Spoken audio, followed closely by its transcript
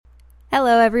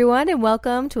Hello, everyone, and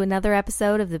welcome to another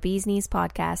episode of the Bee's Knees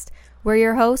Podcast. We're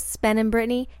your hosts, Ben and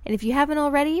Brittany, and if you haven't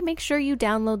already, make sure you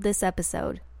download this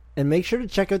episode. And make sure to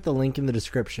check out the link in the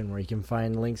description where you can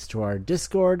find links to our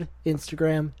Discord,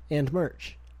 Instagram, and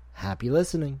merch. Happy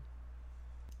listening.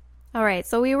 All right,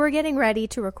 so we were getting ready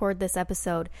to record this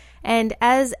episode, and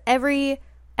as every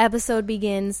episode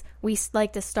begins, we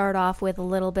like to start off with a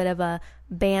little bit of a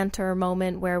banter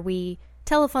moment where we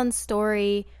tell a fun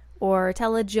story or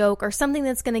tell a joke or something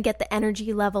that's going to get the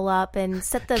energy level up and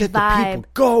set the Get vibe the people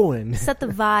going. set the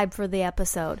vibe for the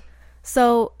episode.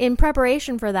 So in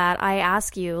preparation for that, I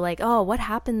ask you, like, oh, what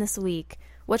happened this week?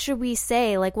 What should we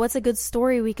say? Like, what's a good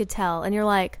story we could tell? And you're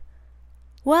like,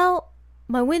 well,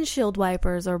 my windshield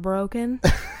wipers are broken.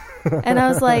 And I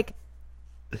was like,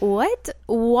 what?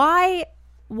 Why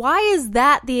is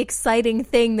that the exciting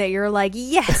thing that you're like,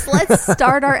 yes, let's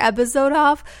start our episode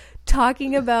off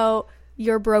talking about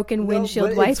your broken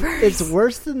windshield wipers? It's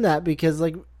worse than that because,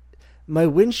 like, my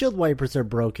windshield wipers are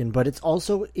broken, but it's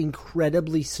also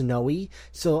incredibly snowy.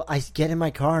 So I get in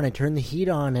my car and I turn the heat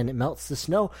on and it melts the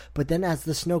snow. But then as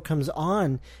the snow comes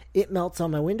on, it melts on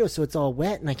my window, so it's all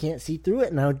wet and I can't see through it.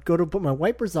 And I would go to put my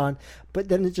wipers on, but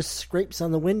then it just scrapes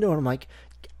on the window and I'm like,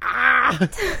 ah!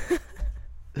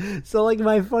 So, like,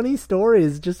 my funny story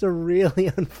is just a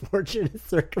really unfortunate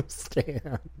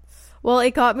circumstance. Well,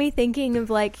 it got me thinking of,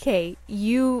 like, hey,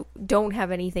 you don't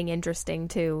have anything interesting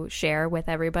to share with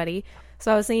everybody.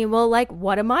 So I was thinking, well, like,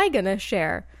 what am I going to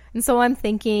share? And so I'm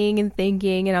thinking, and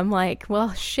I'm like,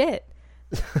 well, shit.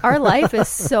 Our life is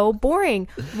so boring.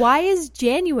 Why is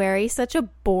January such a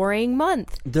boring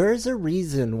month? There's a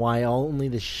reason why only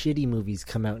the shitty movies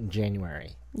come out in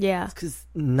January. Yeah. It's because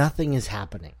nothing is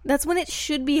happening. That's when it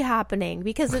should be happening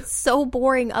because it's so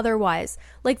boring otherwise.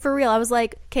 Like, for real, I was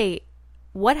like, okay,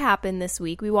 what happened this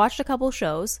week? We watched a couple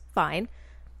shows. Fine.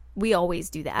 We always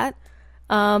do that.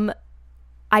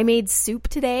 I made soup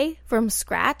today from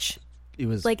scratch. It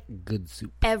was like good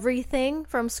soup. Everything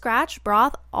from scratch,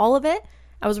 broth, all of it.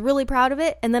 I was really proud of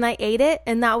it. And then I ate it.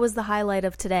 And that was the highlight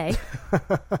of today.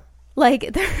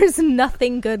 Like, there's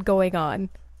nothing good going on.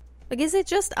 Like, is it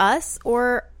just us,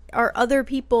 or are other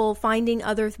people finding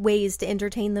other ways to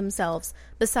entertain themselves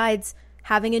besides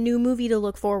having a new movie to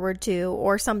look forward to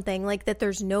or something? Like, that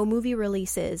there's no movie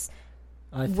releases.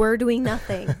 We're doing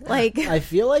nothing. Like, I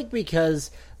feel like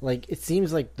because, like, it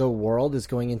seems like the world is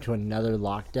going into another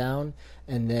lockdown,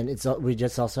 and then we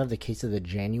just also have the case of the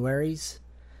Januaries.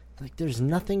 Like, there's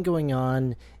nothing going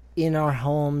on in our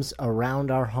homes,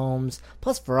 around our homes.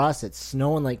 Plus, for us, it's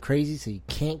snowing like crazy, so you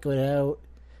can't go out.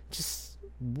 Just,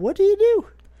 what do you do?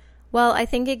 Well, I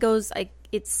think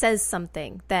it says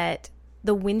something that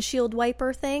the windshield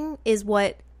wiper thing is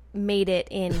what made it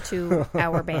into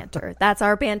our banter. That's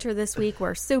our banter this week.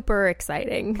 We're super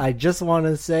exciting. I just want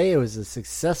to say it was a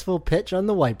successful pitch on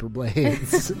the wiper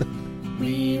blades.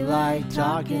 We like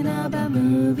talking about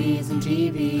movies and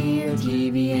TV, or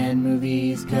TV and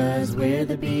movies, 'cause we're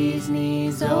the Bee's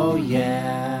Knees, oh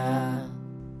yeah.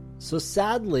 So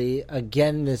sadly,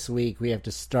 again this week, we have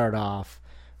to start off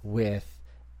with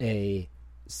a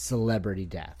celebrity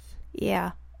death.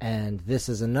 Yeah. And this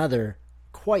is another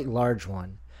quite large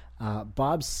one.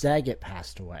 Bob Saget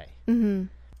passed away. Mm-hmm.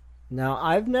 Now,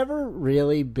 I've never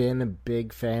really been a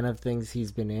big fan of things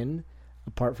he's been in,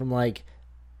 apart from, like,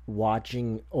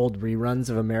 watching old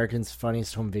reruns of American's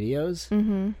Funniest Home Videos.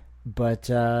 Mm-hmm. But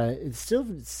it's still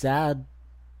sad.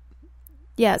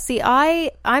 Yeah, see,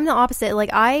 I'm the opposite. Like,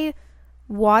 I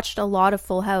watched a lot of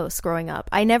Full House growing up.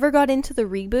 I never got into the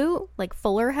reboot, like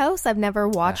Fuller House. I've never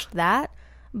watched that.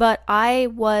 But I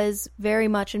was very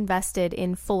much invested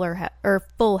in Full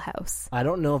House. I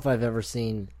don't know if I've ever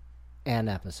seen an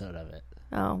episode of it.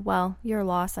 Oh, well, your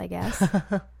loss, I guess.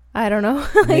 I don't know.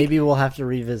 Maybe we'll have to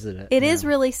revisit it. It is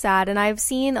really sad, and I've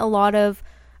seen a lot of,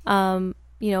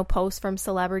 posts from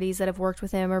celebrities that have worked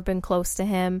with him or been close to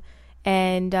him,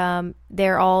 and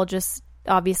they're all just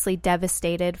obviously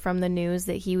devastated from the news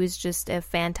that he was just a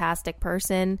fantastic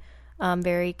person,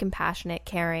 very compassionate,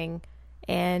 caring,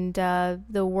 and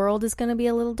the world is going to be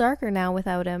a little darker now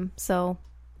without him. So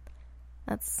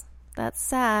that's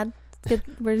sad.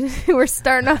 We're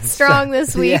starting off strong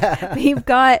this week. Yeah. We've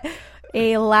got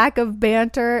a lack of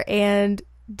banter and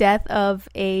death of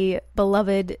a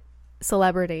beloved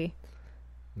celebrity.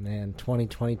 Man,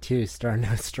 2022 starting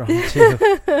out strong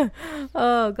too.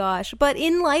 Oh gosh. But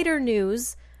in lighter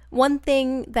news, one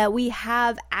thing that we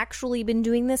have actually been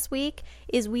doing this week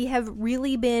is we have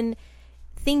really been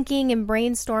thinking and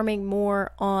brainstorming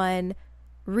more on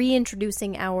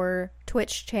reintroducing our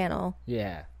Twitch channel.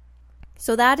 Yeah.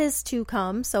 So that is to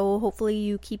come. So hopefully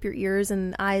you keep your ears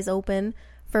and eyes open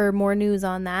for more news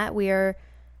on that. We are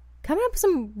coming up with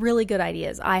some really good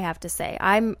ideas, I have to say.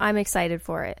 I'm excited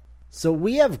for it. So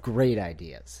we have great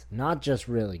ideas, not just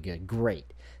really good, great.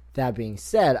 That being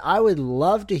said, I would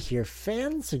love to hear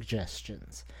fan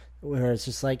suggestions where it's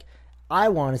just like, I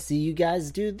want to see you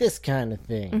guys do this kind of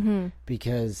thing,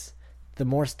 because the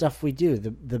more stuff we do,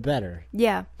 the better.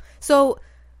 Yeah. So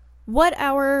what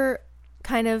our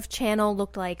kind of channel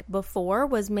looked like before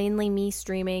was mainly me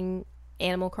streaming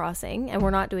Animal Crossing, and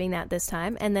we're not doing that this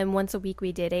time. And then once a week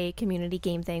we did a community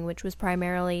game thing, which was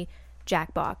primarily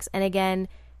Jackbox. And again,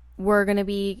 we're going to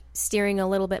be steering a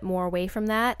little bit more away from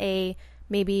that, a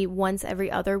maybe once every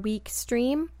other week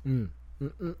stream,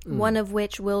 one of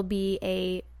which will be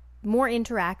a more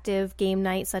interactive game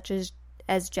night such as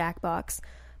Jackbox.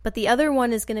 But the other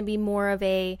one is going to be more of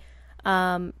a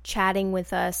chatting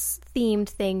with us themed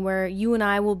thing where you and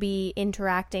I will be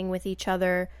interacting with each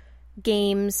other,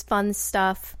 games, fun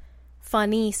stuff,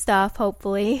 funny stuff,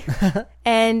 hopefully,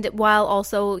 and while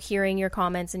also hearing your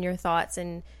comments and your thoughts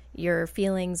and your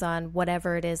feelings on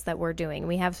whatever it is that we're doing.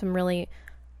 We have some really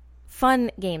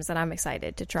fun games that I'm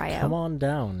excited to try out. Come on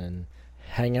down and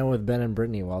hang out with Ben and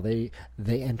Brittany while they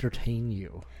entertain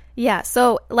you. Yeah,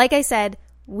 so like I said,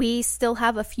 we still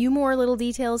have a few more little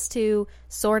details to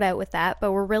sort out with that,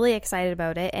 but we're really excited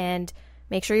about it. And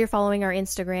make sure you're following our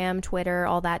Instagram, Twitter,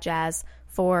 all that jazz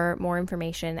for more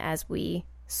information as we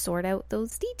sort out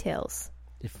those details.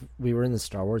 If we were in the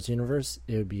Star Wars universe,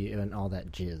 it would be in all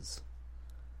that jizz.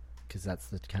 Because that's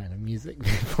the kind of music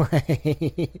they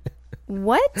play.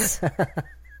 What?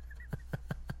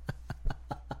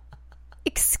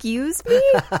 Excuse me?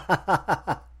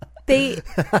 They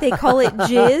call it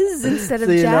jizz instead of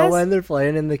so you jazz? know when they're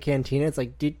playing in the cantina, it's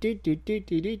like do do do do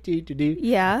do do do do do.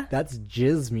 Yeah. That's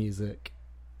jizz music.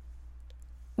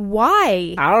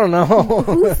 Why? I don't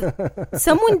know.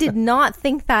 Someone did not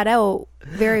think that out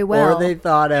very well. Or they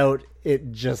thought out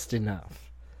it just enough.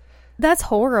 That's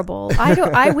horrible.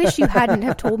 I wish you hadn't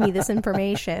have told me this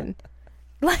information.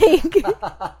 Like,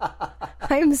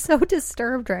 I'm so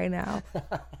disturbed right now.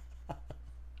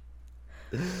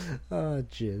 Oh,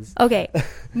 jizz. Okay,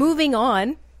 moving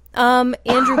on.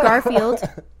 Andrew Garfield.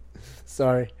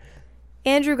 Sorry.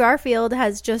 Andrew Garfield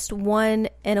has just won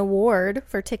an award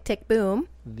for Tick, Tick, Boom.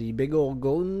 The big old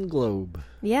Golden Globe.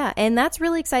 Yeah, and that's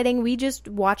really exciting. We just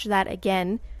watched that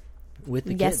again with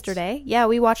the yesterday. Kids. Yeah,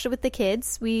 we watched it with the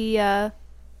kids. We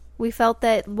felt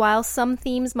that while some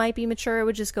themes might be mature, it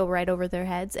would just go right over their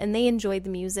heads, and they enjoyed the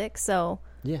music. So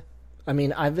yeah, I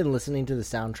mean, I've been listening to the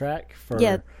soundtrack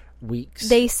for weeks.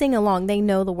 They sing along. They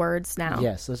know the words now.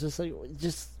 Yeah, so it's just like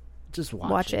just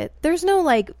watch it. There's no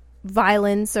like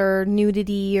violence or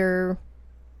nudity or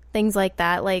things like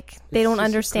that. Like they don't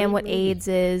understand what AIDS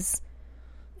is.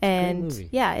 And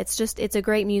yeah, it's a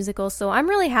great musical. So I'm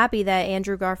really happy that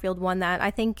Andrew Garfield won that.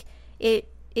 I think it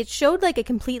showed like a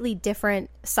completely different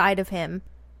side of him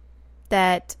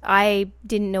that I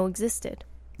didn't know existed.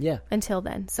 Yeah. Until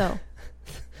then. So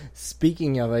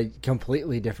speaking of a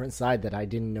completely different side that I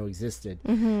didn't know existed,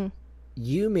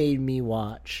 you made me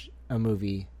watch a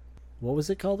movie. What was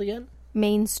it called again?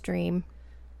 Mainstream.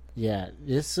 Yeah,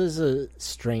 this is a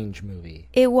strange movie.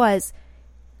 It was.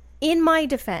 In my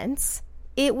defense,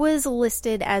 it was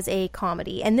listed as a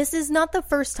comedy. And this is not the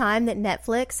first time that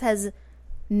Netflix has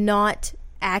not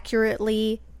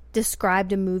accurately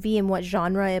described a movie and what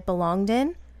genre it belonged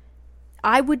in.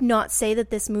 I would not say that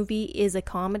this movie is a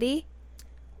comedy.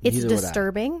 It's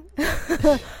disturbing.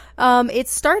 It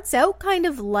starts out kind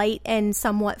of light and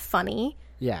somewhat funny.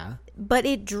 Yeah. But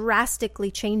it drastically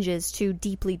changes to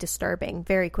deeply disturbing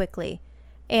very quickly.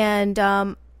 And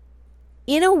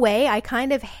in a way, I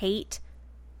kind of hate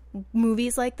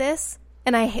movies like this.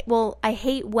 And I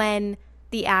hate when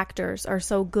the actors are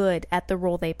so good at the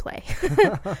role they play.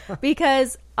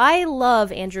 Because I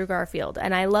love Andrew Garfield.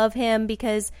 And I love him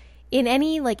because in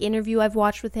any like interview I've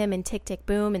watched with him in Tick, Tick,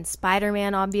 Boom and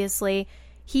Spider-Man, obviously,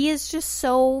 he is just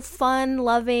so fun,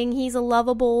 loving. He's a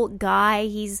lovable guy.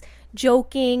 He's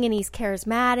joking and he's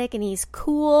charismatic and he's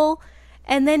cool.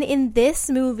 And then in this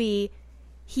movie,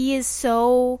 he is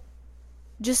so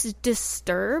just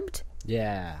disturbed.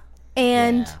 Yeah.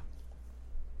 And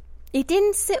it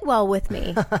didn't sit well with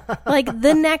me. Like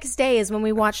the next day is when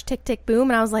we watched Tick, Tick, Boom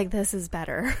and I was like, this is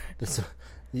better.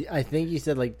 I think you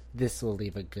said like, this will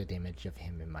leave a good image of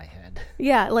him in my head.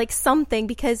 Yeah, like something,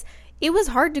 because it was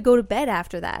hard to go to bed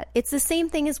after that. It's the same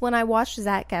thing as when I watched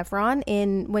Zac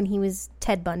Efron when he was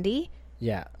Ted Bundy.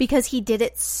 Yeah. Because he did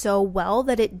it so well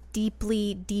that it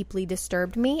deeply, deeply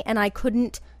disturbed me, and I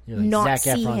couldn't not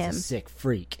Zac see Efron's him. A sick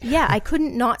freak. Yeah, I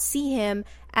couldn't not see him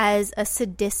as a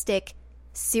sadistic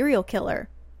serial killer.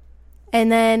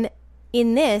 And then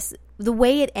in this, the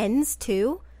way it ends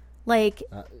too, like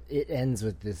it ends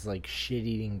with this like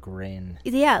shit-eating grin.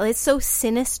 Yeah, it's so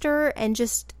sinister and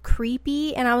just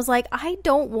creepy. And I was like, I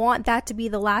don't want that to be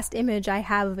the last image I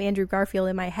have of Andrew Garfield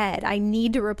in my head. I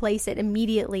need to replace it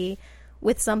immediately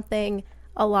with something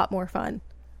a lot more fun.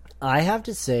 I have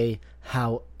to say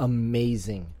how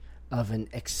amazing of an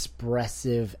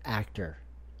expressive actor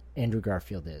Andrew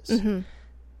Garfield is. Mm-hmm.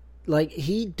 Like,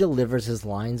 he delivers his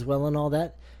lines well and all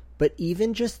that, but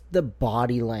even just the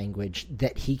body language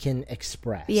that he can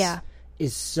express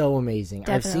is so amazing.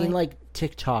 Definitely. I've seen, like,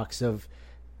 TikToks of,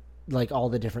 like, all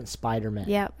the different Spider-Men.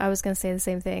 Yeah, I was going to say the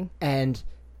same thing. And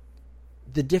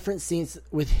the different scenes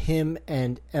with him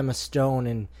and Emma Stone,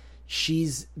 and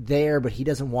she's there, but he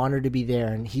doesn't want her to be there,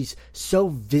 and he's so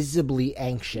visibly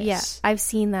anxious. Yeah, I've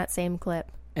seen that same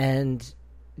clip. And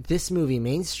this movie,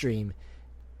 Mainstream,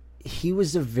 he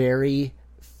was a very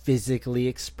physically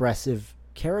expressive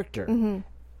character. Mm-hmm.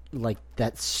 Like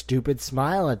that stupid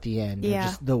smile at the end. Yeah.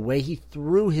 Just the way he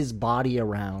threw his body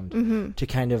around to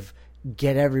kind of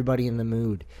get everybody in the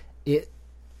mood. It,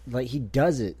 like, he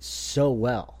does it so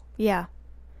well. Yeah.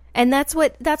 And that's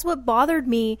what bothered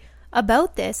me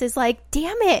about this, is like,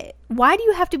 damn it, why do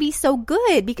you have to be so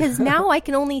good? Because now I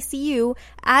can only see you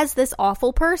as this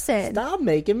awful person. Stop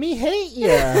making me hate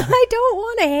you. I don't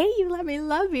want to hate you. Let me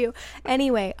love you.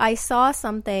 Anyway, I saw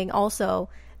something also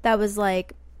that was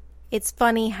like, it's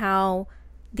funny how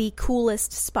the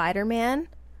coolest Spider-Man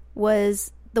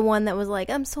was the one that was like,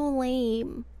 I'm so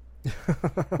lame.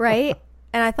 Right?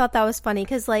 And I thought that was funny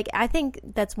because, like, I think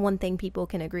that's one thing people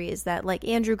can agree is that, like,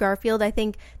 Andrew Garfield, I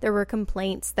think there were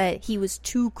complaints that he was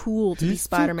too cool to be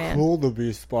Spider-Man. He's too cool to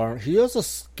be Spider-Man. He has a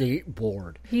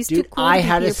skateboard. He's Dude, too cool I to be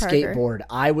had a Peter Parker. skateboard.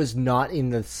 I was not in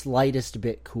the slightest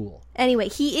bit cool. Anyway,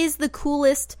 he is the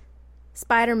coolest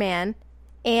Spider-Man,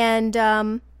 and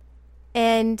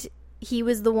he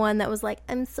was the one that was like,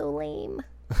 I'm so lame.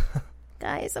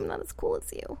 Guys, I'm not as cool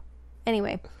as you.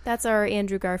 Anyway, that's our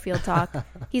Andrew Garfield talk.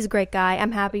 He's a great guy.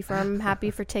 I'm happy for him. I'm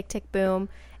happy for Tick, Tick, Boom.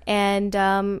 And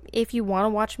if you want to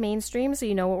watch Mainstream so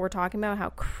you know what we're talking about, how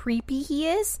creepy he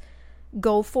is,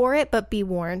 go for it, but be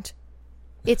warned.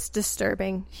 It's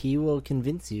disturbing. He will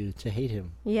convince you to hate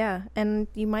him. Yeah, and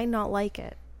you might not like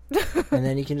it. And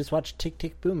then you can just watch Tick,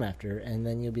 Tick, Boom after, and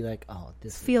then you'll be like, oh,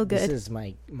 this is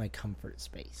my comfort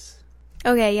space.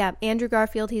 Okay, yeah, Andrew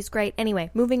Garfield, he's great. Anyway,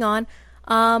 moving on.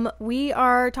 We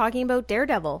are talking about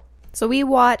Daredevil. So we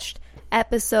watched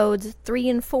episodes 3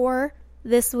 and 4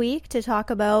 this week to talk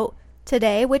about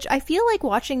today, which I feel like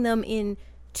watching them in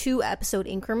 2 episode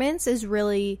increments is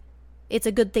really, it's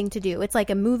a good thing to do. It's like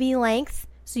a movie length,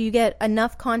 so you get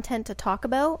enough content to talk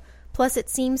about. Plus it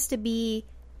seems to be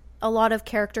a lot of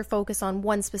character focus on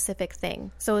one specific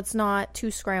thing, so it's not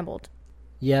too scrambled.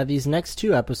 Yeah, these next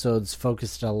 2 episodes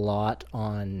focused a lot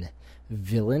on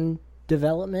villain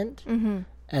development,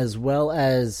 as well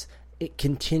as it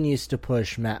continues to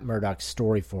push Matt Murdock's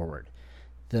story forward.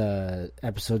 The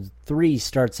episode 3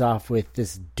 starts off with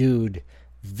this dude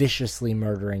viciously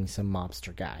murdering some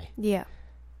mobster guy. Yeah.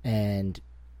 And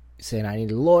saying, I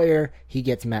need a lawyer. He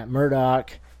gets Matt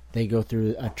Murdock. They go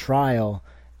through a trial.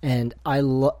 And I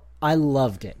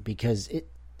loved it because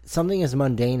something as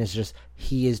mundane as just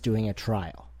he is doing a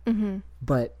trial. Mm-hmm.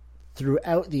 But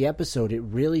throughout the episode, it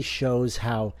really shows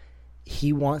how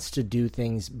he wants to do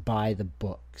things by the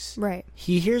books. Right.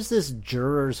 He hears this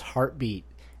juror's heartbeat,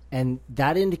 and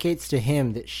that indicates to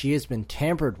him that she has been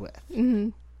tampered with. Mm-hmm.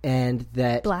 And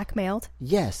that... blackmailed.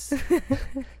 Yes.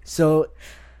 So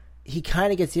he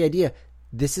kind of gets the idea,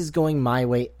 this is going my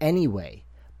way anyway,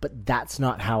 but that's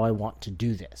not how I want to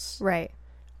do this. Right.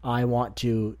 I want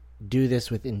to do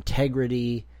this with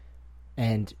integrity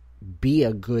and be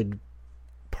a good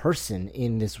person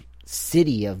in this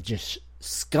city of just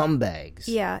scumbags.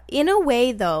 Yeah. In a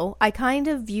way, though, I kind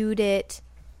of viewed it...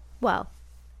 well,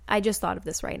 I just thought of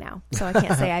this right now, so I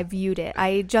can't say I viewed it.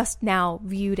 I just now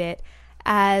viewed it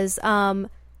as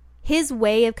his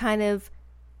way of kind of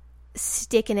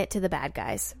sticking it to the bad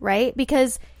guys, right?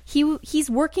 Because he's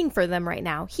working for them right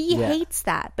now. He hates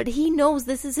that, but he knows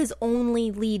this is his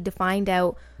only lead to find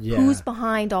out who's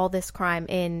behind all this crime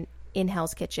in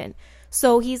Hell's Kitchen.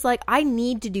 So he's like, I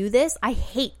need to do this. I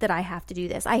hate that I have to do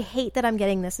this. I hate that I'm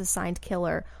getting this assigned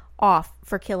killer off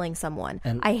for killing someone.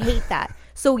 And I hate that.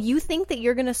 So you think that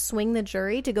you're going to swing the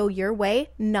jury to go your way?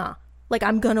 Nah. Like,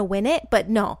 I'm going to win it, but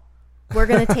no. We're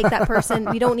going to take that person.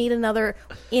 We don't need another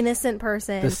innocent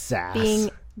person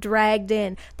being dragged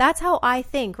in. That's how I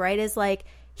think, right? Is like,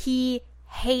 he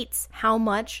hates how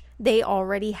much they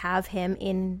already have him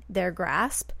in their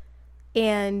grasp.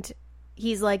 And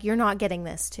he's like, you're not getting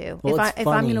this too. Well, if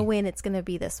I'm going to win, it's going to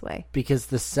be this way. Because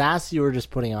the sass you were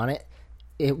just putting on it,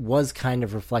 it was kind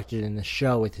of reflected in the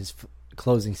show with his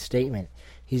closing statement.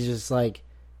 He's just like,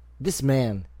 this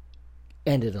man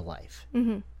ended a life.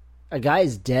 Mm-hmm. A guy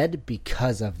is dead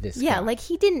because of this guy. Like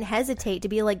he didn't hesitate to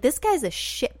be like, this guy's a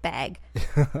shitbag.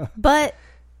 But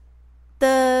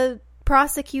the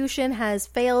prosecution has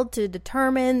failed to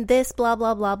determine this, blah,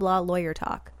 blah, blah, blah, lawyer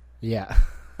talk. Yeah.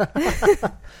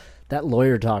 That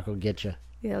lawyer talk will get you.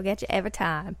 It'll get you every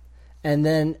time. And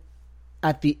then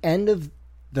at the end of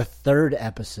the third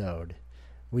episode,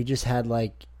 we just had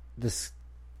like this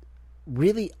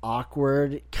really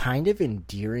awkward, kind of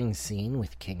endearing scene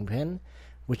with Kingpin,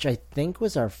 which I think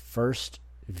was our first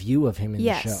view of him in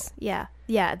the show. Yeah.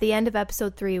 The end of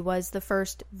episode 3 was the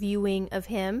first viewing of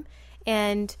him.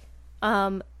 And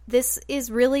this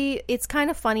is really, it's kind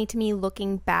of funny to me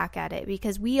looking back at it,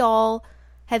 because we all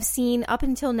have seen up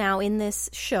until now in this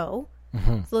show,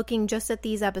 looking just at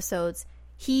these episodes,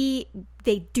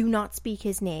 they do not speak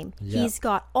his name. Yep. He's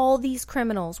got all these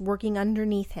criminals working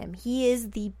underneath him. He is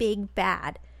the big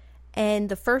bad. And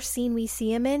the first scene we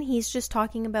see him in, he's just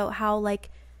talking about how, like,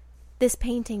 this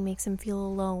painting makes him feel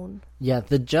alone. Yeah,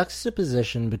 the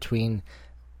juxtaposition between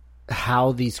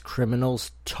how these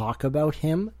criminals talk about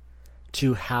him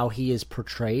to how he is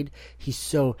portrayed, he's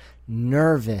so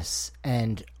nervous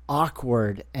and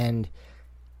awkward, and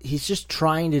he's just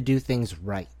trying to do things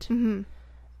right. Mm-hmm.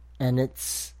 And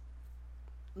it's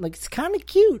like, it's kind of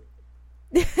cute.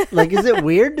 Like, is it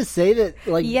weird to say that,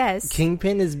 like, yes,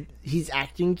 Kingpin he's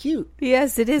acting cute?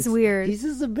 Yes, it's weird. He's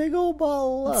just a big old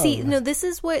ball of love. See, no, this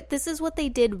is what they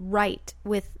did right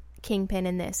with Kingpin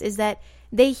in this, is that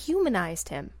they humanized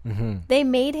him. Mm-hmm. They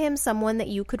made him someone that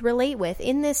you could relate with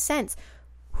in this sense.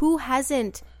 Who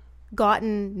hasn't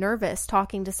gotten nervous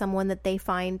talking to someone that they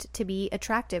find to be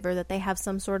attractive, or that they have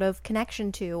some sort of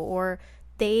connection to, or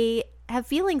they have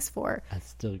feelings for? I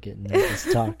still get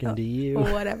nervous talking to you.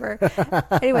 Whatever.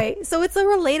 Anyway, so it's a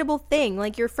relatable thing.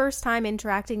 Like, your first time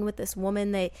interacting with this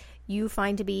woman that you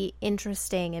find to be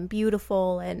interesting and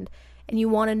beautiful, and you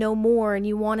want to know more, and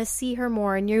you want to see her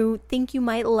more, and you think you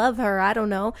might love her. I don't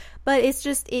know. But it's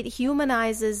just, it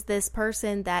humanizes this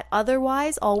person that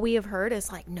otherwise all we have heard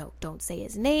is like, no, don't say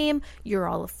his name. You're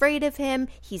all afraid of him.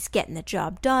 He's getting the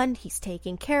job done. He's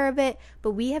taking care of it.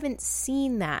 But we haven't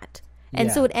seen that. And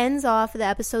so it ends off the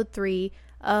episode 3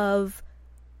 of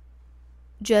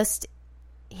just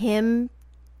him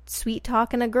sweet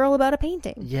talking a girl about a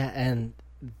painting. Yeah, and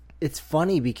it's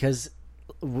funny because,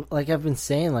 like I've been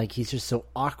saying, like, he's just so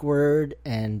awkward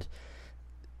and,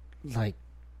 like,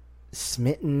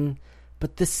 smitten.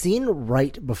 But the scene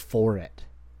right before it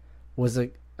was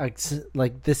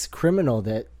like this criminal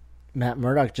that Matt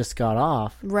Murdock just got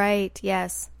off. Right,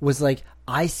 yes. Was like,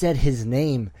 I said his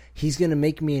name. He's going to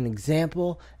make me an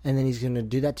example, and then he's going to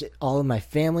do that to all of my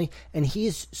family. And he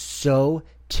is so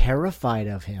terrified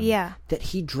of him that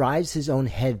he drives his own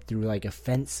head through, like, a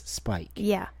fence spike.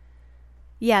 Yeah.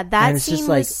 Yeah, that scene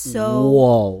was so...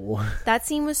 Whoa. That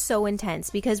scene was so intense,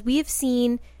 because we've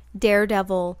seen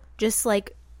Daredevil just,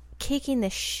 like, kicking the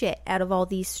shit out of all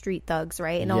these street thugs,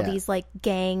 right? And all these, like,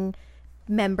 gang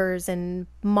members and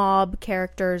mob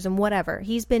characters and whatever.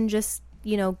 He's been just,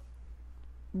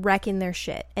 wrecking their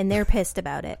shit, and they're pissed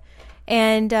about it.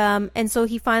 And so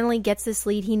he finally gets this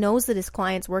lead. He knows that his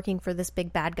client's working for this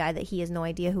big bad guy that he has no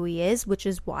idea who he is, which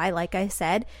is why, like I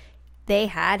said, they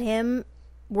had him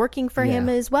working for him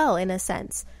as well, in a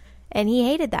sense. And he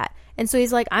hated that. And so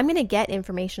he's like, I'm going to get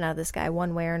information out of this guy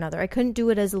one way or another. I couldn't do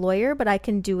it as a lawyer, but I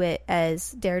can do it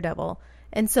as Daredevil.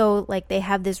 And so, like, they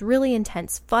have this really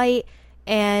intense fight.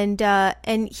 And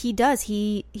he does.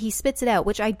 He spits it out,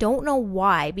 which I don't know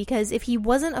why, because if he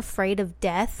wasn't afraid of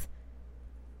death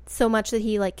so much that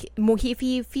if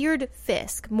he feared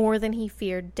Fisk more than he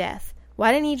feared death,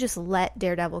 why didn't he just let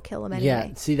Daredevil kill him anyway?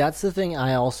 Yeah, see, that's the thing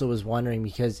I also was wondering,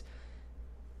 because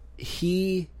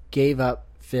he gave up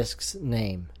Fisk's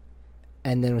name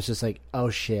and then was just like, oh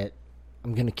shit,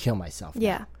 I'm going to kill myself now.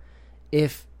 Yeah.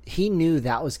 If he knew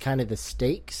that was kind of the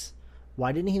stakes,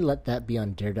 why didn't he let that be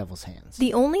on Daredevil's hands?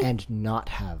 And not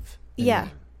have the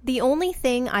name? The only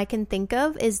thing I can think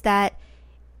of is that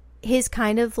his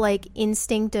kind of, like,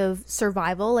 instinct of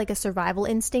survival, like a survival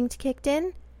instinct, kicked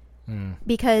in.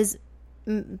 Because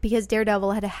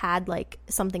Daredevil had like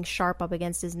something sharp up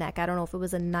against his neck. I don't know if it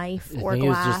was a knife or glass. I think it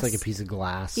was just like a piece of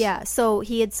glass. Yeah, so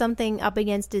he had something up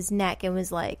against his neck and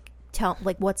was like,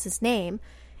 what's his name?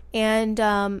 And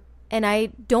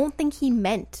I don't think he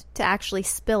meant to actually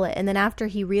spill it. And then after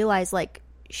he realized, like,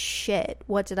 shit,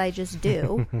 what did I just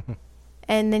do?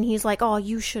 And then he's like, oh,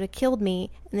 you should have killed me.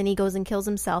 And then he goes and kills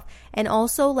himself. And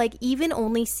also, like, even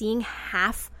only seeing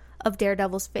half of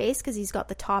Daredevil's face, because he's got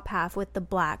the top half with the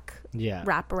black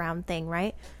wraparound thing,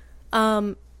 right?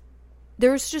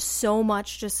 There's just so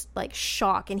much just, like,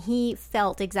 shock. And he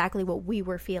felt exactly what we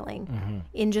were feeling.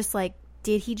 In just, like,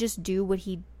 did he just do what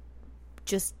he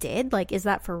just did? Like, is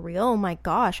that for real? Oh, my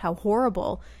gosh, how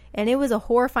horrible. And it was a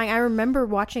horrifying... I remember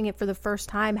watching it for the first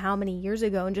time how many years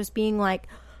ago and just being like...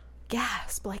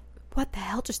 gasp, like, what the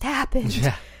hell just happened?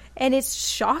 Yeah. And it's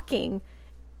shocking.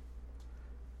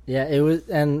 Yeah, it was,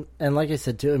 and like I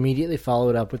said, to immediately follow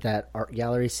it up with that art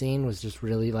gallery scene was just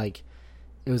really like,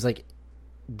 it was like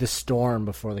the storm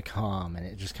before the calm, and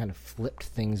it just kind of flipped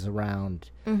things around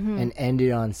and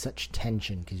ended on such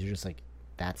tension, because you're just like,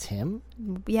 that's him?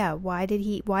 Yeah, why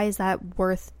is that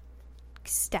worth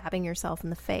stabbing yourself in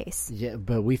the face? Yeah,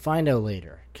 but we find out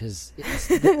later, because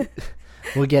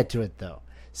we'll get to it, though.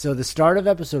 So the start of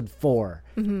episode 4,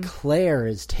 Claire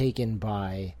is taken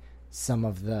by some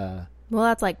of the... Well,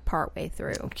 that's like partway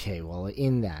through. Okay, well,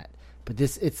 in that. But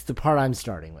it's the part I'm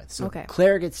starting with. So okay.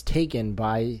 Claire gets taken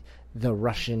by the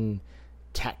Russian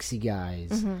taxi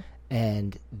guys,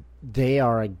 and they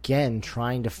are again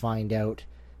trying to find out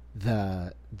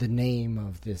the name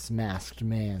of this masked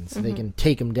man so they can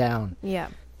take him down. Yeah.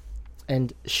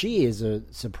 And she is a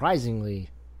surprisingly...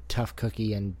 tough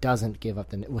cookie and doesn't give up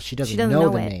the... Well, she doesn't know know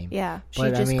the it. name. Yeah. She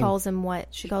just calls him what?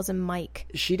 She calls him Mike.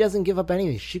 She doesn't give up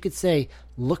anything. She could say,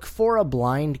 look for a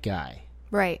blind guy.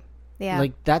 Right. Yeah.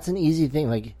 Like, that's an easy thing.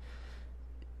 Like,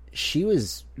 she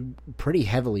was pretty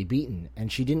heavily beaten,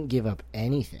 and she didn't give up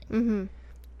anything.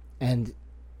 And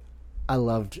I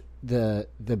loved the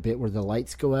bit where the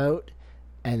lights go out,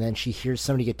 and then she hears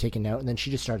somebody get taken out, and then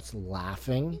she just starts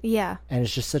laughing. Yeah. And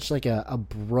it's just such like a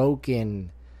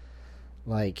broken...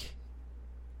 like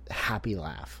happy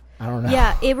laugh. I don't know.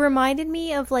 Yeah, it reminded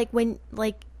me of like when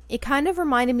like it kind of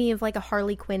reminded me of like a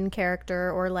Harley Quinn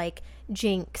character or like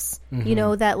Jinx, you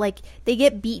know, that like they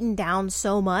get beaten down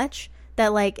so much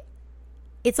that like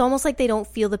it's almost like they don't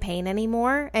feel the pain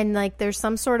anymore, and like there's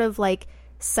some sort of like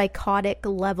psychotic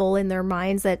level in their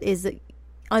minds that is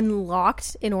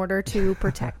unlocked in order to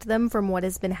protect them from what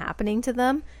has been happening to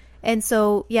them. And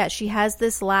so, yeah, she has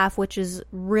this laugh, which is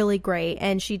really great,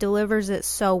 and she delivers it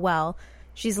so well.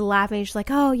 She's laughing. She's like,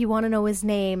 oh, you want to know his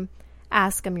name?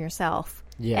 Ask him yourself.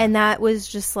 Yeah. And that was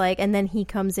just like, and then he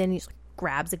comes in, he's like,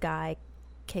 grabs a guy,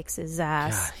 kicks his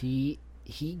ass. God, he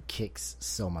kicks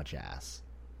so much ass.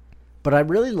 But I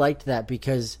really liked that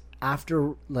because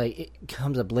after, like, it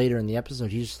comes up later in the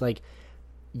episode, he's just like,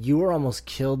 you were almost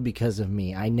killed because of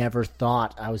me. I never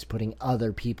thought I was putting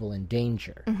other people in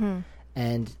danger.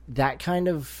 And that kind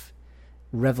of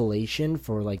revelation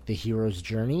for, like, the hero's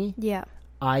journey,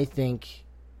 I think,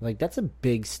 like, that's a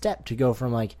big step to go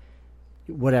from, like,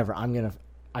 whatever,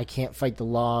 I can't fight the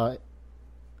law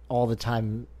all the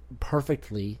time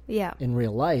perfectly in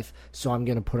real life, so I'm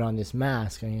going to put on this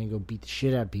mask, I'm going to go beat the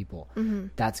shit out of people.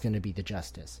 That's going to be the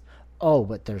justice. Oh,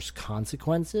 but there's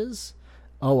consequences?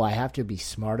 Oh, I have to be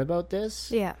smart about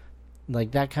this? Yeah.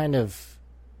 Like, that kind of...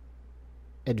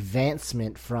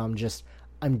 advancement from just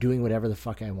I'm doing whatever the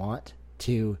fuck I want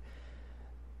to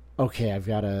okay, I've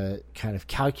got to kind of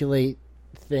calculate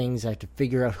things. I have to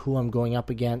figure out who I'm going up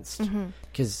against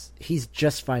because he's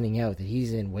just finding out that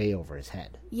he's in way over his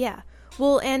head. Yeah.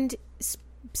 Well, and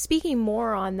speaking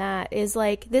more on that is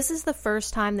like this is the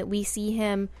first time that we see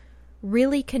him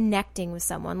really connecting with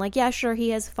someone. Like, yeah, sure, he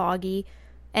has Foggy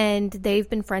and they've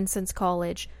been friends since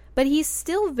college, but he's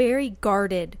still very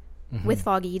guarded with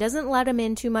Foggy. He doesn't let him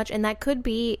in too much, and that could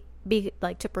be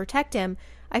like to protect him.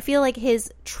 I feel like his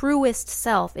truest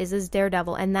self is as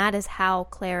Daredevil, and that is how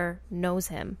Claire knows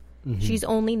him. She's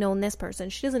only known this person.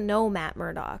 She doesn't know Matt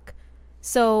Murdock.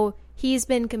 So he's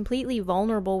been completely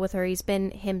vulnerable with her. He's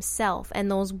been himself, and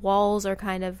those walls are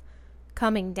kind of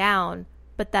coming down,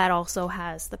 but that also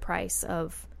has the price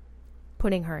of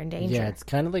putting her in danger. Yeah, it's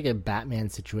kind of like a Batman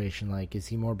situation. Like, is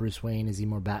he more Bruce Wayne? Is he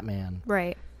more Batman?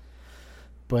 Right.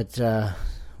 But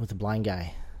with the blind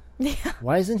guy. Yeah.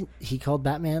 Why isn't he called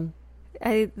Batman?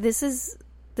 This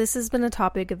has been a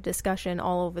topic of discussion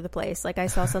all over the place. Like, I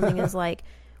saw something as like,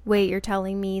 wait, you're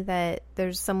telling me that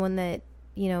there's someone that,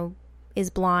 you know, is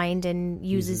blind and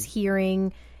uses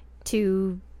hearing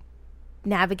to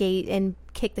navigate and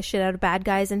kick the shit out of bad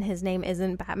guys, and his name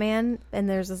isn't Batman? And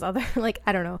there's this other, like,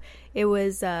 I don't know. It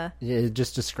was... it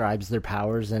just describes their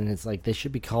powers, and it's like, they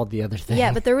should be called the other thing.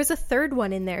 Yeah, but there was a third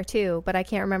one in there, too, but I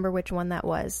can't remember which one that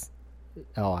was.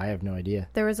 Oh, I have no idea.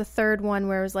 There was a third one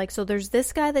where it was like, so there's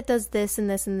this guy that does this and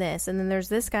this and this, and then there's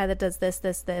this guy that does this,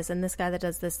 this, this, and this guy that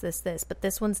does this, this, this, but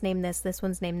this one's named this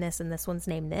one's named this, and this one's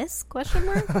named this, question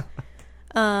mark?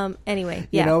 Anyway,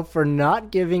 yeah. You know, for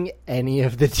not giving any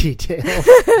of the details.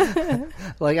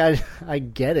 Like, I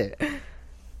get it.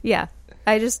 Yeah.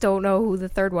 I just don't know who the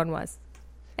third one was.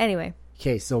 Anyway.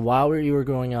 Okay, so while you were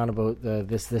going on about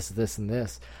this, and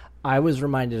this, I was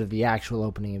reminded of the actual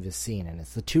opening of this scene, and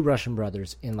it's the two Russian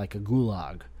brothers in, like, a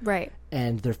gulag. Right.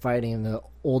 And they're fighting, and the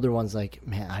older one's like,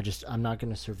 man, I'm not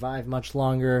going to survive much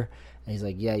longer. And he's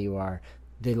like, yeah, you are.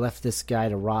 They left this guy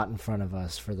to rot in front of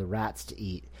us for the rats to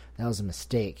eat. That was a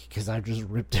mistake, because I just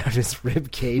ripped out his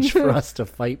rib cage for us to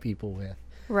fight people with.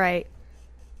 Right.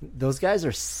 Those guys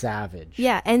are savage.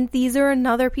 Yeah, and these are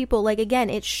another people. Like, again,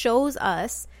 it shows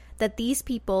us that these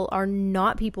people are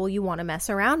not people you want to mess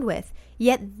around with.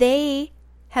 Yet they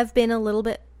have been a little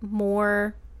bit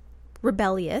more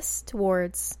rebellious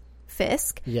towards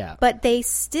Fisk. Yeah. But they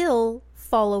still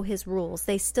follow his rules.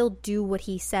 They still do what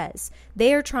he says.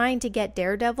 They are trying to get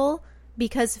Daredevil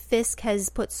because Fisk has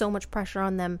put so much pressure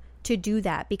on them to do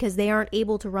that, because they aren't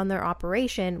able to run their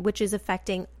operation, which is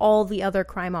affecting all the other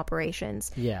crime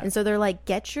operations. Yeah. And so they're like,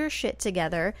 get your shit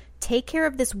together, take care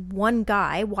of this one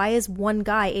guy. Why is one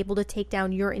guy able to take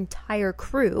down your entire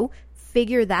crew?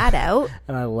 Figure that out.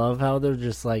 And I love how they're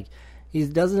just like, he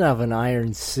doesn't have an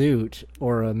iron suit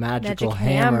or a magical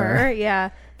hammer. Yeah.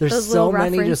 There's Those so little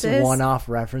many just references. one-off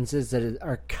references that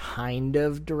are kind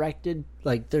of directed.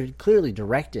 Like, they're clearly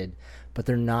directed, but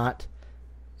they're not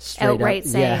straight outright up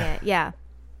saying it. Yeah.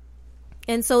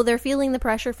 And so they're feeling the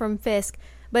pressure from Fisk.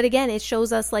 But again, it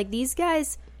shows us, like, these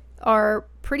guys are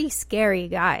pretty scary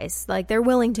guys. Like, they're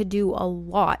willing to do a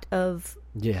lot of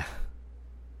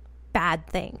bad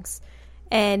things.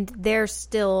 And they're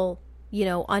still, you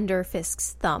know, under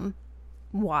Fisk's thumb.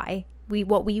 Why?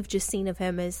 What we've just seen of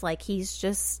him is, like, he's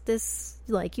just this,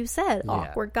 like you said,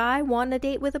 awkward guy wanting a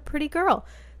date with a pretty girl.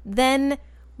 Then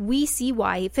we see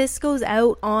why. Fisk goes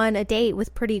out on a date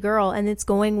with pretty girl, and it's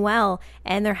going well,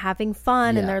 and they're having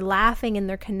fun, and they're laughing, and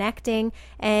they're connecting,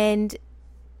 and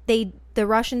the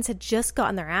Russians had just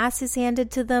gotten their asses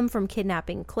handed to them from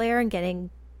kidnapping Claire and getting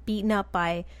beaten up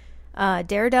by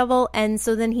Daredevil. And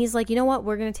so then he's like, you know what,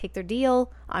 we're gonna take their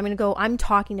deal. I'm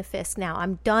talking to Fisk now.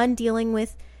 I'm done dealing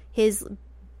with his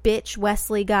bitch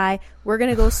Wesley guy. We're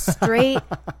gonna go straight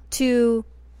to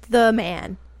the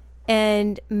man.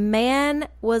 And man,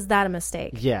 was that a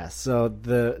mistake. Yeah, so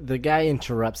the guy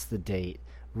interrupts the date,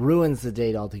 ruins the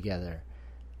date altogether.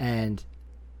 And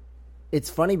it's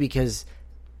funny because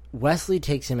Wesley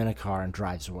takes him in a car and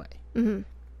drives away. Mm-hmm.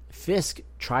 Fisk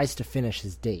tries to finish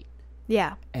his date.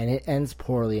 Yeah. And it ends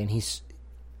poorly, and he's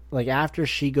like, after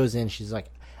she goes in, she's like,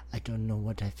 I don't know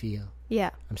what I feel. Yeah.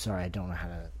 I'm sorry, I don't know how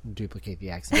to duplicate the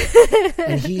accent.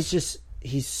 And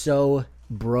he's so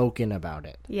broken about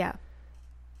it. Yeah.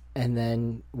 And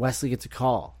then Wesley gets a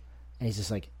call, and he's just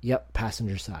like, yep,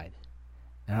 passenger side.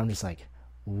 And I'm just like,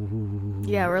 ooh.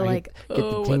 Yeah, we're like, get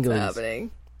the what's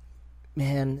happening?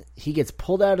 Man, he gets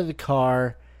pulled out of the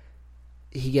car.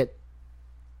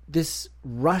 This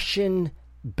Russian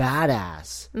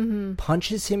badass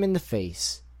punches him in the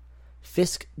face.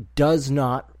 Fisk does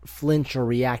not flinch or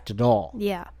react at all.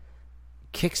 Yeah.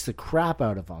 Kicks the crap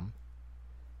out of him.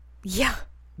 Yeah.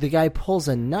 The guy pulls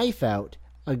a knife out,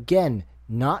 again,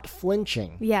 not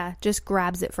flinching. Yeah, just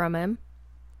grabs it from him.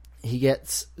 He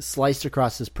gets sliced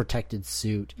across his protected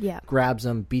suit. Yeah. Grabs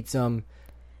him, beats him.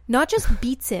 Not just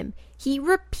beats him. He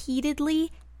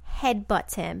repeatedly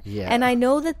headbutts him. Yeah. And I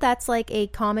know that that's like a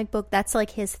comic book. That's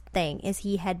like his thing, is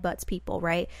he headbutts people,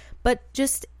 right? But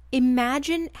just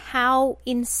imagine how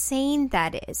insane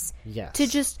that is. Yes. To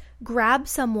just grab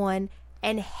someone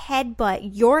and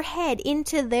headbutt your head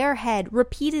into their head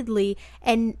repeatedly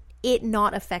and it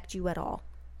not affect you at all.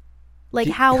 Like,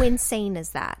 how insane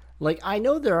is that? Like, I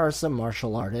know there are some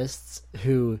martial artists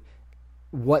who,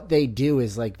 what they do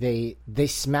is, like, they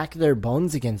smack their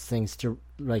bones against things to,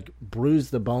 like, bruise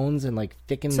the bones and, like,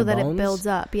 thicken the bones. So that it builds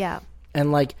up, yeah.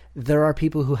 And, like, there are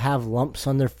people who have lumps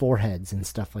on their foreheads and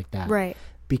stuff like that. Right.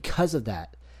 Because of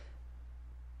that.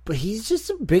 But he's just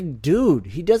a big dude.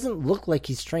 He doesn't look like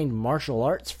he's trained martial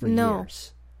arts for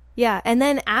years. Yeah, and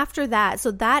then after that,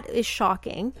 so that is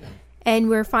shocking. And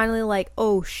we're finally like,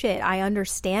 oh shit, I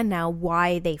understand now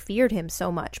why they feared him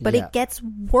so much. But it gets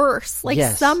worse. Like,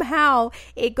 somehow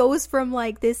it goes from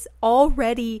like this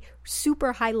already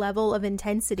super high level of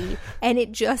intensity and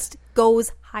it just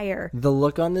goes higher. The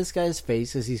look on this guy's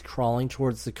face as he's crawling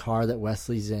towards the car that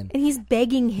Wesley's in. And he's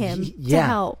begging him to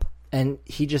help. And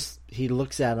he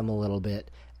looks at him a little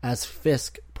bit as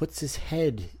Fisk puts his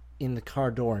head in the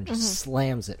car door and just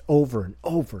slams it over and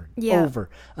over and over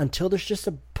until there's just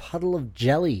a puddle of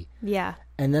jelly. Yeah.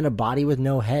 And then a body with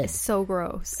no head. It's so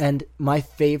gross. And my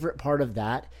favorite part of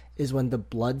that is when the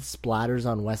blood splatters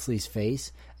on Wesley's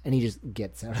face and he just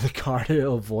gets out of the car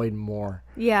to avoid more.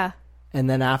 Yeah. And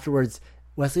then afterwards,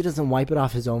 Wesley doesn't wipe it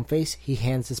off his own face. He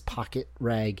hands his pocket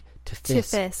rag to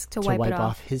Fisk to wipe it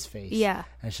off his face. Yeah.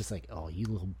 And it's just like, oh, you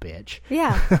little bitch.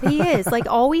 Yeah, he is. Like,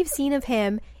 all we've seen of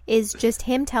him is just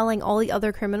him telling all the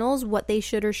other criminals what they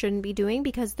should or shouldn't be doing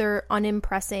because they're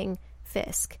unimpressing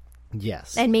Fisk.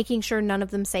 Yes. And making sure none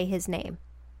of them say his name.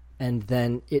 And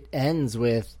then it ends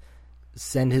with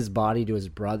send his body to his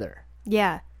brother.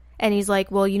 Yeah. And he's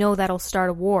like, well, you know, that'll start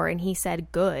a war. And he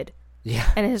said, good.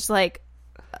 Yeah. And it's like,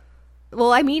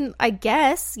 well, I mean, I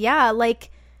guess, yeah.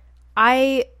 Like,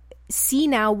 I see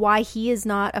now why he is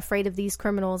not afraid of these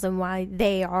criminals and why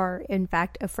they are, in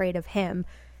fact, afraid of him.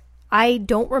 I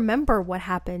don't remember what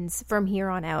happens from here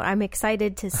on out. I'm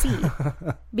excited to see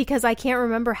because I can't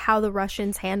remember how the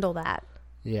Russians handle that.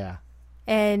 Yeah.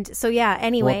 And so, yeah,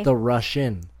 anyway. Well, the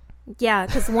Russian. Yeah,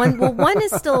 because one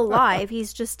is still alive. He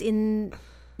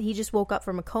just woke up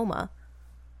from a coma.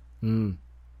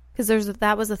 Because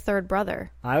that was a third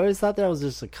brother. I always thought that was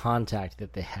just a contact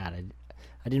that they had.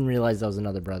 I didn't realize that was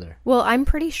another brother. Well, I'm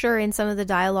pretty sure in some of the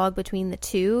dialogue between the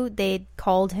two, they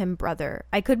called him brother.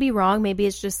 I could be wrong. Maybe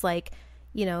it's just like,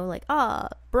 you know, like,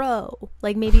 bro.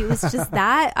 Like, maybe it was just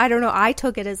that. I don't know. I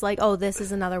took it as like, oh, this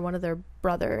is another one of their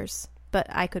brothers. But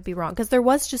I could be wrong. Because there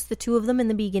was just the two of them in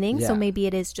the beginning. Yeah. So maybe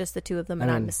it is just the two of them and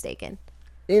I'm mistaken.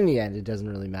 In the end, it doesn't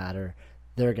really matter.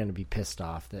 They're going to be pissed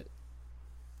off that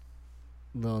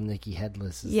little Nicky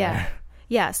Headless is there.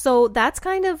 Yeah. So that's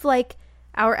kind of like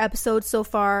our episode so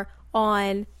far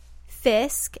on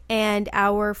Fisk and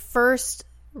our first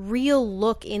real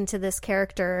look into this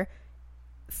character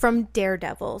from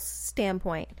Daredevil's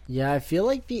standpoint. Yeah, I feel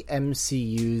like the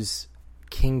MCU's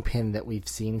Kingpin that we've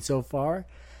seen so far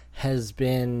has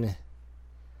been,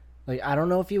 like, I don't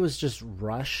know if he was just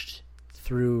rushed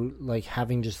through, like,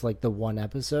 having just, like, the one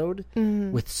episode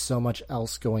with so much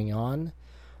else going on,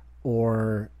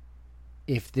 or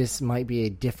if this might be a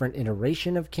different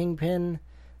iteration of Kingpin.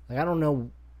 Like, I don't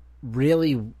know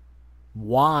really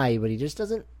why, but he just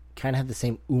doesn't kind of have the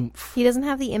same oomph. He doesn't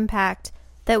have the impact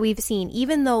that we've seen,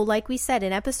 even though, like we said,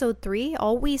 in episode 3,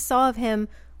 all we saw of him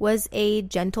was a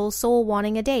gentle soul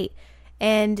wanting a date.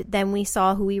 And then we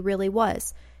saw who he really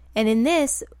was. And in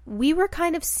this, we were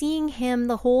kind of seeing him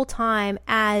the whole time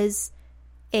as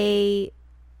a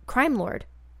crime lord.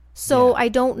 So I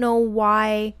don't know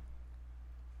why,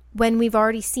 when we've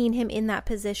already seen him in that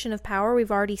position of power,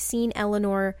 we've already seen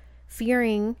Eleanor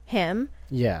fearing him.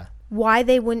 Yeah. Why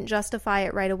they wouldn't justify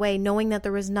it right away, knowing that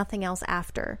there was nothing else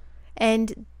after.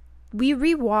 And we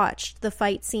rewatched the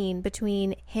fight scene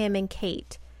between him and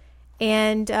Kate.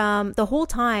 And the whole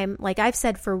time, like I've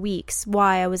said for weeks,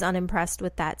 why I was unimpressed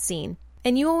with that scene.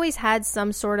 And you always had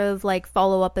some sort of like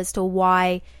follow up as to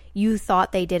why you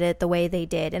thought they did it the way they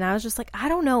did. And I was just like, I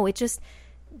don't know. It just,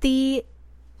 the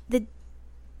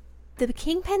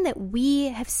Kingpin that we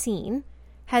have seen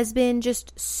has been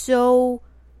just so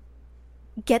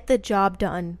get the job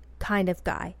done kind of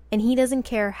guy. And he doesn't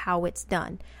care how it's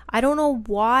done. I don't know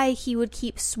why he would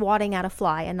keep swatting at a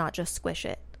fly and not just squish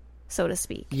it, so to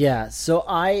speak. Yeah, so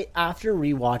after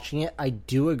rewatching it, I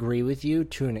do agree with you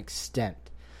to an extent.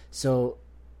 So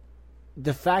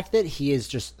the fact that he is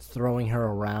just throwing her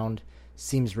around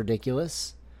seems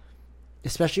ridiculous,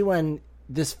 especially when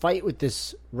this fight with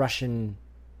this Russian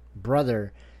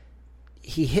brother,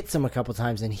 he hits him a couple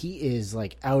times and he is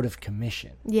like out of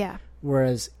commission. Yeah.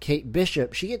 Whereas Kate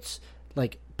Bishop, she gets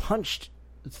like punched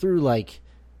through like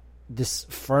this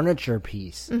furniture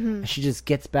piece and she just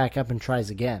gets back up and tries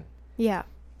again. Yeah.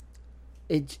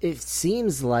 It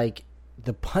seems like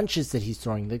the punches that he's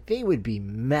throwing, like they would be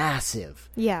massive.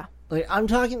 Yeah. Like I'm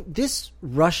talking, this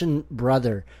Russian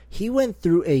brother, he went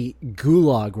through a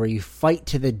gulag where you fight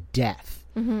to the death.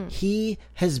 He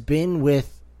has been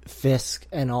with Fisk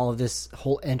and all of this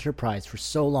whole enterprise for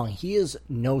so long. He is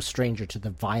no stranger to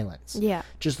the violence. Yeah.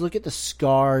 Just look at the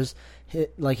scars,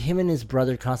 like him and his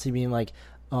brother constantly being like,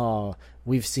 oh,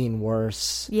 we've seen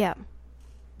worse. Yeah.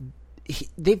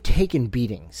 They've taken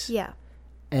beatings. Yeah.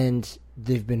 And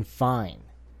they've been fine.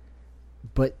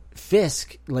 But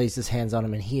Fisk lays his hands on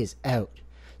him and he is out.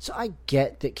 So I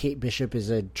get that Kate Bishop is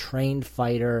a trained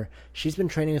fighter. She's been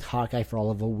training with Hawkeye for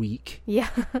all of a week. Yeah.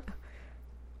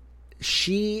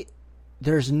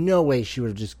 There's no way she would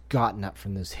have just gotten up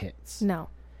from those hits. No.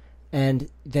 And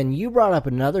then you brought up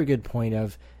another good point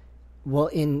of, well,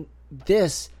 in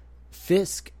this,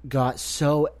 Fisk got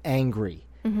so angry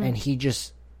and he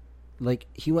just like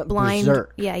he went blind.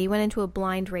 berserk. Yeah, he went into a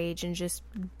blind rage and just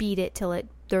beat it till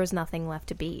there was nothing left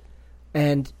to beat.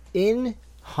 And in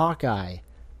Hawkeye,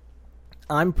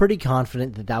 I'm pretty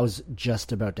confident that was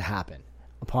just about to happen.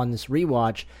 Upon this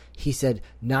rewatch, he said,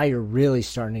 now you're really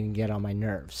starting to get on my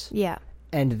nerves. Yeah.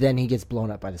 And then he gets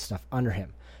blown up by the stuff under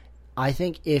him. I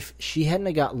think if she hadn't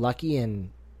have got lucky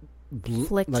and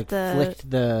flicked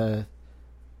the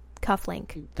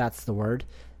cufflink, that's the word,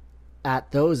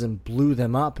 at those and blew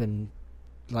them up and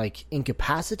like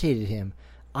incapacitated him,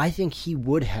 I think he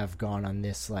would have gone on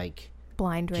this like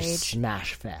blind rage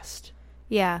smash fest.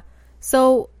 Yeah.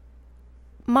 So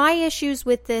my issues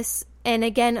with this, and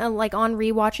again, like on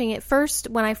rewatching it first,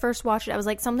 when I first watched it, I was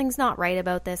like, something's not right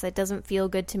about this. It doesn't feel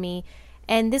good to me.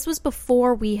 And this was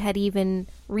before we had even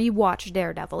rewatched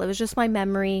Daredevil. It was just my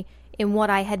memory in what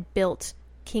I had built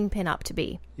Kingpin up to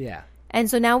be. Yeah. And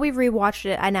so now we've rewatched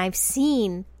it and I've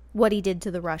seen what he did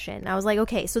to the Russian. I was like,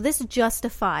 okay, so this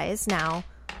justifies now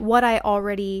what I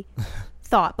already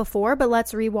thought before, but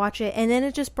let's rewatch it. And then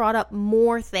it just brought up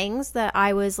more things that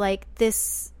I was like,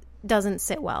 this doesn't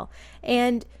sit well.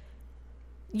 And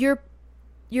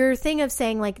your thing of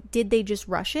saying like, did they just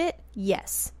rush it?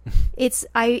 Yes. It's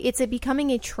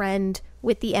becoming a trend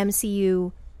with the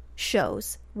MCU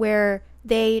shows where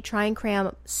they try and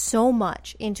cram so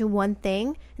much into one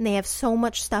thing and they have so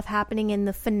much stuff happening in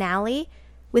the finale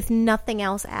with nothing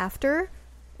else after.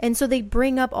 And so they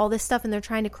bring up all this stuff and they're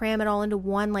trying to cram it all into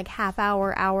one like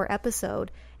hour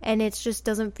episode. And it just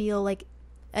doesn't feel like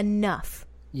enough.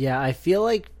 Yeah, I feel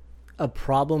like a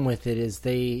problem with it is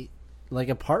they, like,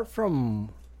 apart from,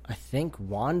 I think,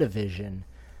 WandaVision,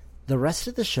 the rest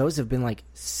of the shows have been like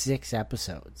 6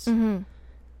 episodes. Mm-hmm.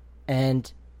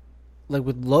 And like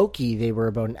with Loki, they were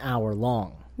about an hour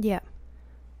long. Yeah.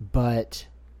 But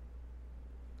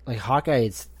like Hawkeye,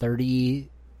 it's 30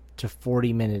 to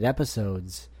 40-minute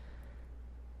episodes.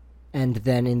 And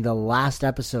then in the last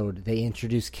episode, they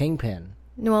introduced Kingpin.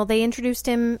 Well, they introduced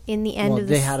him in the end of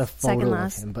the they had a photo second of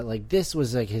last. him, but like this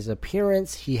was like his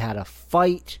appearance. He had a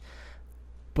fight,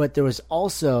 but there was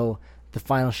also the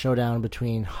final showdown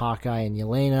between Hawkeye and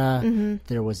Yelena. Mm-hmm.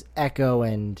 There was Echo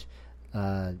and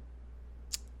I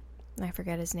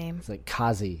forget his name. It's like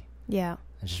Kazi. Yeah,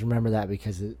 I just remember that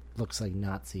because it looks like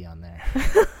Nazi on there.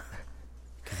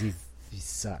 Because he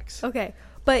sucks. Okay.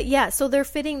 But yeah, so there's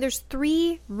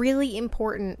 3 really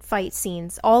important fight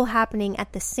scenes all happening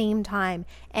at the same time,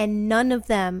 and none of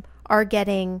them are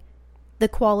getting the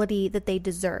quality that they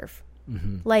deserve.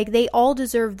 Mm-hmm. Like, they all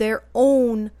deserve their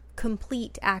own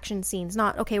complete action scenes.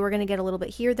 Not, okay, we're going to get a little bit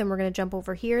here, then we're going to jump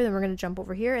over here, then we're going to jump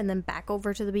over here, and then back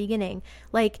over to the beginning.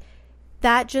 Like,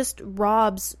 that just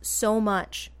robs so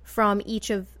much from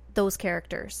each of those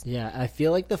characters. Yeah, I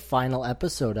feel like the final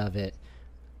episode of it,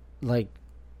 like,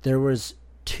 there was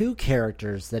 2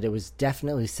 characters that it was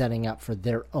definitely setting up for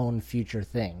their own future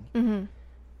thing. Mm-hmm.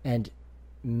 And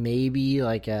maybe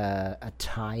like a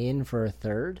tie-in for a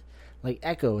third. Like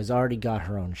Echo has already got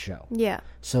her own show. Yeah.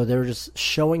 So they're just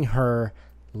showing her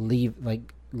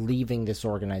leaving this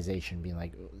organization, being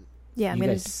like, yeah, I'm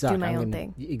going to do my own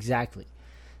thing. Exactly.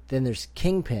 Then there's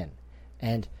Kingpin,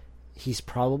 and he's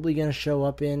probably going to show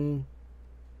up in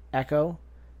Echo,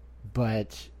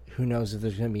 but who knows if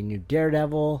there's going to be a new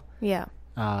Daredevil. Yeah.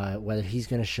 Whether he's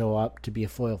going to show up to be a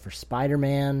foil for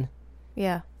Spider-Man.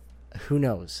 Yeah. Who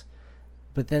knows?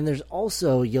 But then there's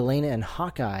also Yelena and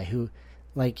Hawkeye, who,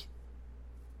 like,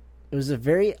 it was a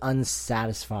very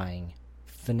unsatisfying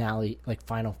finale, like,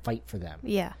 final fight for them.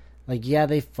 Yeah. Like, yeah,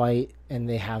 they fight, and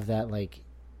they have that, like,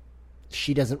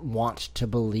 she doesn't want to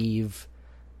believe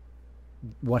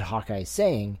what Hawkeye is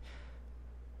saying,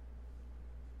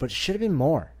 but it should have been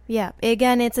more. Yeah.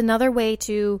 Again, it's another way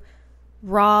to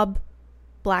rob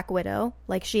Black Widow.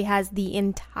 Like, she has the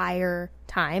entire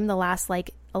time, the last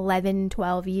like 11,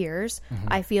 12 years. Mm-hmm.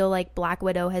 I feel like Black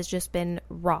Widow has just been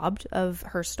robbed of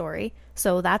her story.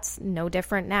 So that's no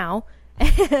different now.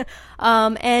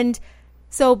 And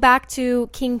so back to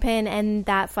Kingpin and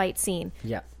that fight scene.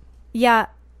 Yeah. Yeah.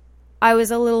 I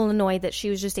was a little annoyed that she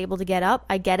was just able to get up.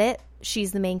 I get it.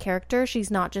 She's the main character.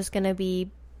 She's not just going to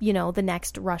be, you know, the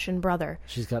next Russian brother.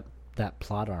 She's got that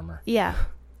plot armor. Yeah.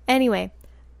 Anyway,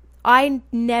 I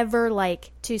never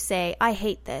like to say, I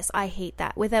hate this, I hate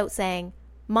that, without saying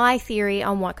my theory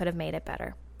on what could have made it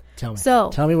better. Tell me.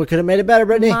 So, tell me what could have made it better,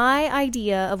 Brittany. My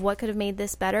idea of what could have made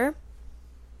this better,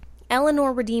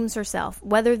 Eleanor redeems herself,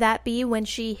 whether that be when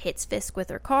she hits Fisk with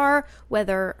her car,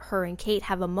 whether her and Kate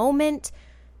have a moment,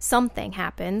 something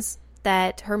happens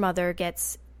that her mother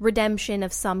gets redemption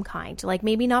of some kind. Like,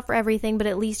 maybe not for everything, but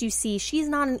at least you see she's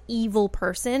not an evil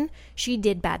person. She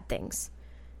did bad things.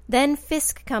 Then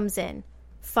Fisk comes in.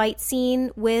 fight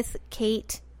scene with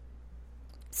Kate,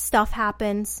 stuff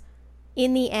happens.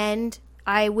 In the end,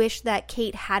 I wish that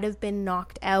Kate had have been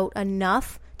knocked out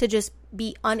enough to just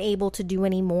be unable to do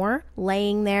any more,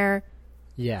 laying there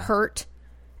hurt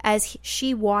as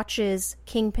she watches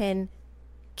Kingpin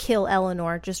kill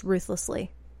Eleanor just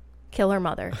ruthlessly. Kill her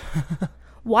mother.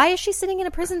 Why is she sitting in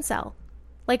a prison cell?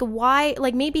 Like, why?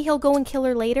 Like, maybe he'll go and kill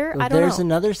her later? I don't know. There's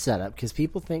another setup, because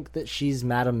people think that she's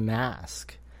Madame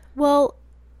Mask. Well,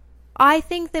 I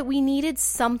think that we needed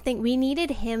something. We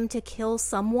needed him to kill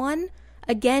someone,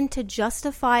 again, to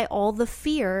justify all the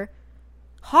fear.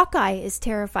 Hawkeye is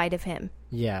terrified of him.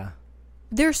 Yeah.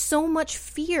 There's so much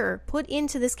fear put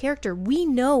into this character. We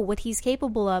know what he's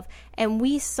capable of, and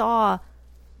we saw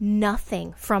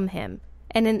nothing from him.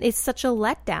 And it's such a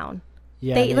letdown.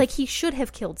 Yeah, he should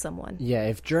have killed someone. Yeah,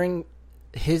 if during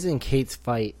his and Kate's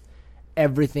fight,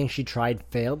 everything she tried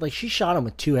failed, like she shot him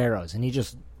with 2 arrows, and he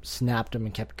just snapped him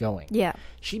and kept going. Yeah.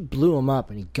 She blew him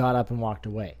up, and he got up and walked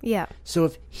away. Yeah. So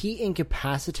if he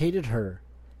incapacitated her,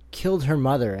 killed her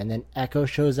mother, and then Echo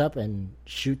shows up and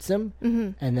shoots him,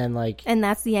 and then and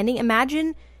that's the ending.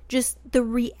 Imagine just the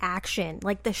reaction,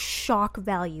 like the shock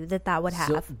value that would have.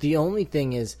 So the only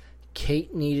thing is,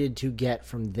 Kate needed to get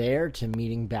from there to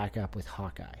meeting back up with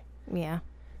Hawkeye. Yeah.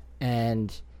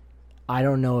 And I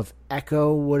don't know if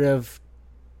Echo would have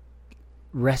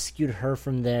rescued her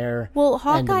from there. Well,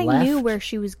 Hawkeye knew where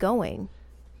she was going.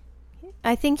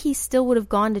 I think he still would have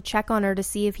gone to check on her to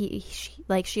see if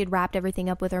she had wrapped everything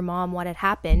up with her mom, what had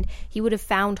happened. He would have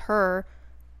found her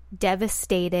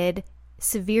devastated,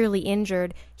 severely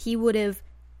injured. He would have,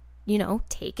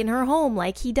 taken her home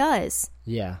like he does.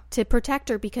 Yeah. To protect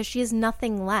her, because she has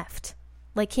nothing left.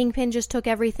 Like, Kingpin just took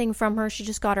everything from her. She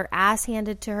just got her ass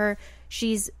handed to her.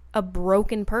 She's a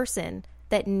broken person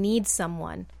that needs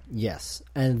someone. Yes.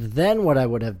 And then what I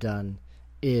would have done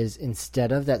is,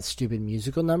 instead of that stupid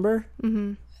musical number,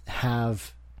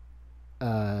 have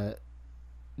the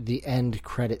end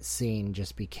credit scene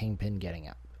just be Kingpin getting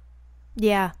up.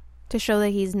 Yeah. To show that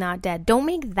he's not dead. Don't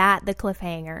make that the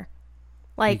cliffhanger.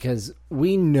 Because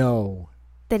we know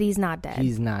that he's not dead.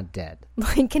 He's not dead.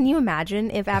 Can you imagine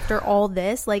if after all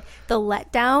this, the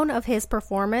letdown of his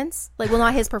performance, well,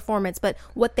 not his performance, but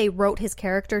what they wrote his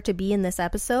character to be in this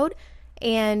episode,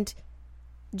 and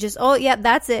just, oh yeah,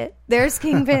 that's it. There's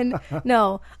Kingpin.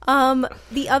 No.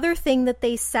 The other thing that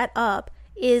they set up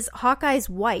is Hawkeye's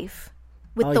wife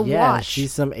with the watch.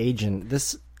 She's some agent.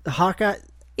 This Hawkeye.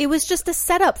 It was just a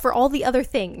setup for all the other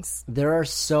things. There are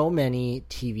so many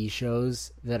TV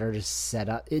shows that are just set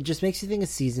up. It just makes you think of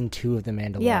season 2 of The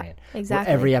Mandalorian. Yeah,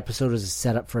 exactly. Where every episode is a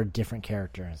setup for a different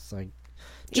character. It's like,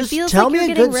 just it tell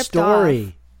me a good story.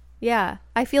 Off. Yeah,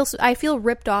 I feel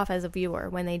ripped off as a viewer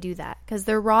when they do that, because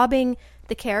they're robbing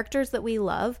the characters that we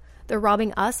love. They're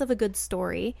robbing us of a good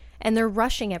story, and they're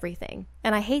rushing everything.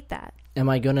 And I hate that. Am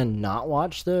I going to not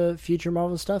watch the future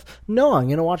Marvel stuff? No, I'm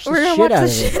going to watch the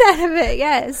shit out of it,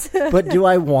 yes. But do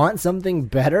I want something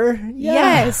better? Yeah.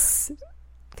 Yes.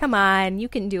 Come on, you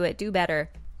can do it. Do better.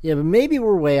 Yeah, but maybe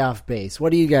we're way off base.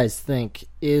 What do you guys think?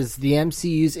 Is the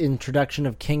MCU's introduction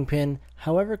of Kingpin,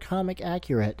 however comic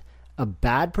accurate, a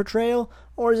bad portrayal,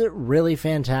 or is it really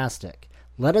fantastic?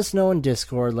 Let us know in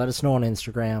Discord. Let us know on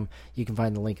Instagram. You can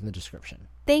find the link in the description.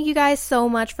 Thank you guys so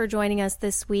much for joining us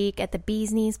this week at the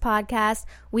Bee's Knees podcast.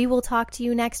 We will talk to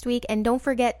you next week, and don't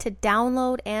forget to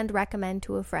download and recommend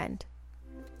to a friend.